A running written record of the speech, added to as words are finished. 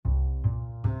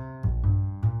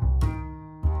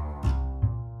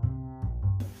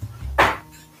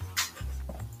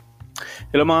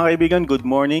Hello mga kaibigan, good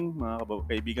morning. Mga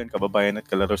kaibigan, kababayan at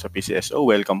kalaro sa PCSO,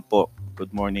 welcome po.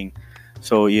 Good morning.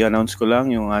 So, i-announce ko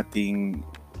lang yung ating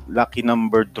lucky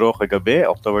number draw kagabi,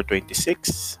 October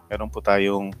 26. Meron po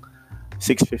tayong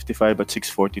 655 at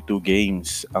 642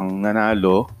 games. Ang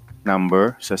nanalo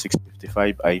number sa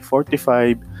 655 ay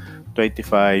 45,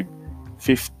 25,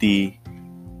 50,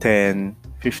 10,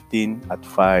 15 at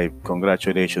 5.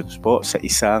 Congratulations po sa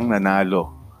isang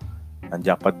nanalo. Ang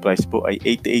jackpot prize po ay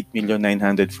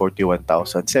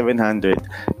 88,941,727.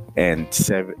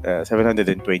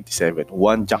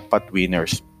 One jackpot winner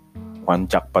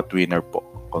po.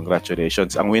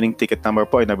 Congratulations. Ang winning ticket number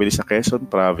po ay nabili sa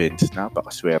Quezon Province.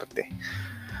 Napakaswerte.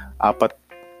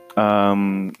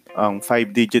 Ang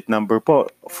 5-digit number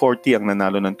po, 40 ang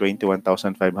nanalo ng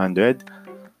 21,500.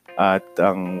 At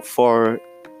ang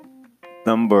 4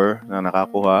 number na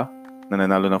nakakuha na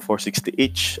nanalo ng 460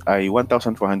 each ay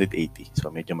 1,480.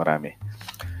 So medyo marami.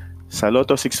 Sa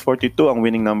Lotto 642, ang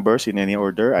winning numbers in any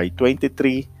order ay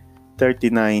 23,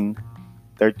 39,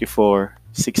 34,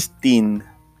 16,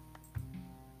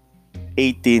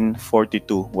 18,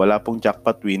 42. Wala pong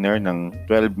jackpot winner ng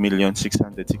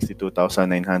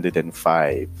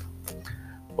 12,662,905.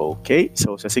 Okay,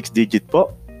 so sa 6-digit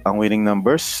po, ang winning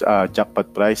numbers,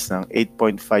 jackpot price ng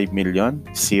 8.5 million,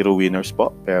 0 winners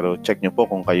po. Pero check nyo po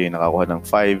kung kayo nakakuha ng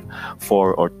 5,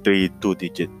 4, or 3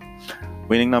 2-digit.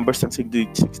 Winning numbers ng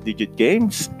 6-digit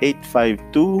games,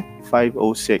 852,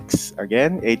 506.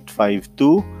 Again,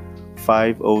 852,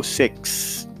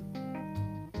 506.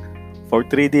 For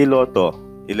 3D Lotto,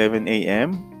 11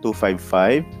 a.m.,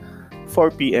 255, 4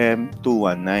 p.m.,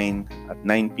 219, at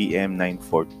 9 p.m.,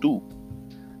 942.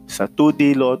 Sa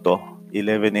 2D Lotto,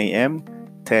 11 a.m.,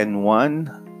 10:01,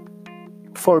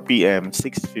 4 p.m.,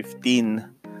 6:15,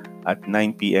 at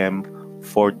 9 p.m.,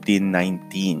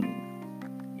 14:19.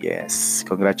 Yes,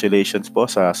 congratulations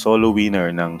po sa solo winner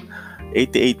ng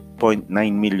 88.9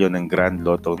 million ng Grand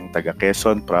Lotto ng taga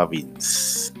Quezon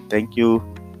Province. Thank you.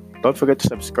 Don't forget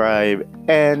to subscribe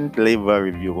and leave a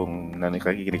review kung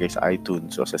nakikinig kayo sa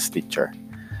iTunes o sa Stitcher.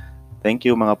 Thank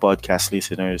you mga podcast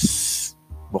listeners.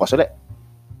 Bukas ulit.